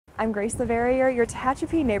I'm Grace Leverrier, your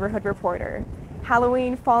Tehachapi neighborhood reporter.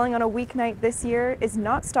 Halloween falling on a weeknight this year is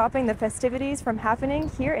not stopping the festivities from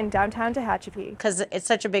happening here in downtown Tehachapi. Because it's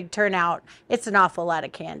such a big turnout, it's an awful lot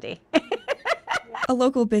of candy. A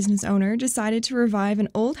local business owner decided to revive an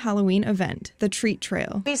old Halloween event, the Treat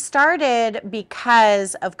Trail. We started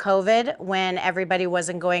because of COVID, when everybody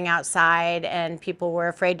wasn't going outside and people were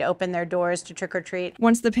afraid to open their doors to trick or treat.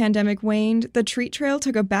 Once the pandemic waned, the Treat Trail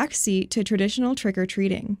took a back seat to traditional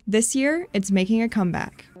trick-or-treating. This year, it's making a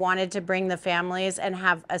comeback. Wanted to bring the families and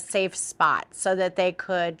have a safe spot so that they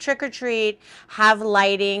could trick or treat, have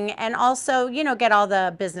lighting, and also, get all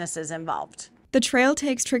the businesses involved. The trail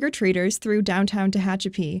takes trick-or-treaters through downtown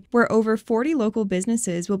Tehachapi, where over 40 local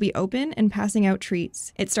businesses will be open and passing out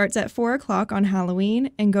treats. It starts at 4 o'clock on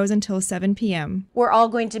Halloween and goes until 7 p.m. We're all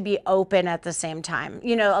going to be open at the same time.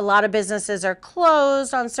 A lot of businesses are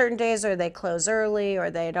closed on certain days, or they close early, or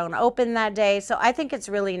they don't open that day. So I think it's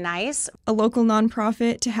really nice. A local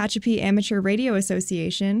nonprofit, Tehachapi Amateur Radio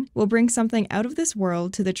Association, will bring something out of this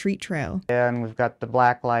world to the Treat Trail. And we've got the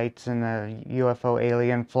black lights and the UFO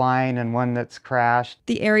alien flying and one that's crashed.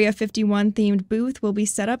 The Area 51 themed booth will be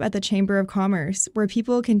set up at the Chamber of Commerce, where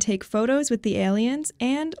people can take photos with the aliens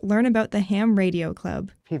and learn about the Ham Radio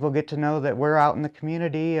Club. People get to know that we're out in the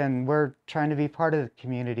community and we're trying to be part of the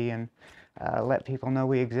community and let people know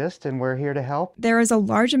we exist and we're here to help. There is a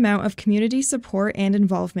large amount of community support and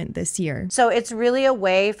involvement this year. So it's really a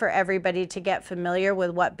way for everybody to get familiar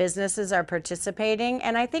with what businesses are participating,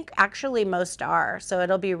 and I think actually most are, so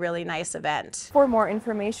it'll be a really nice event. For more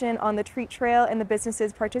information on the Treat Trail and the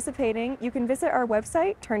businesses participating, you can visit our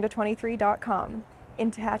website, turnto23.com. In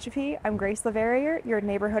Tehachapi, I'm Grace Leverrier, your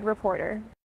neighborhood reporter.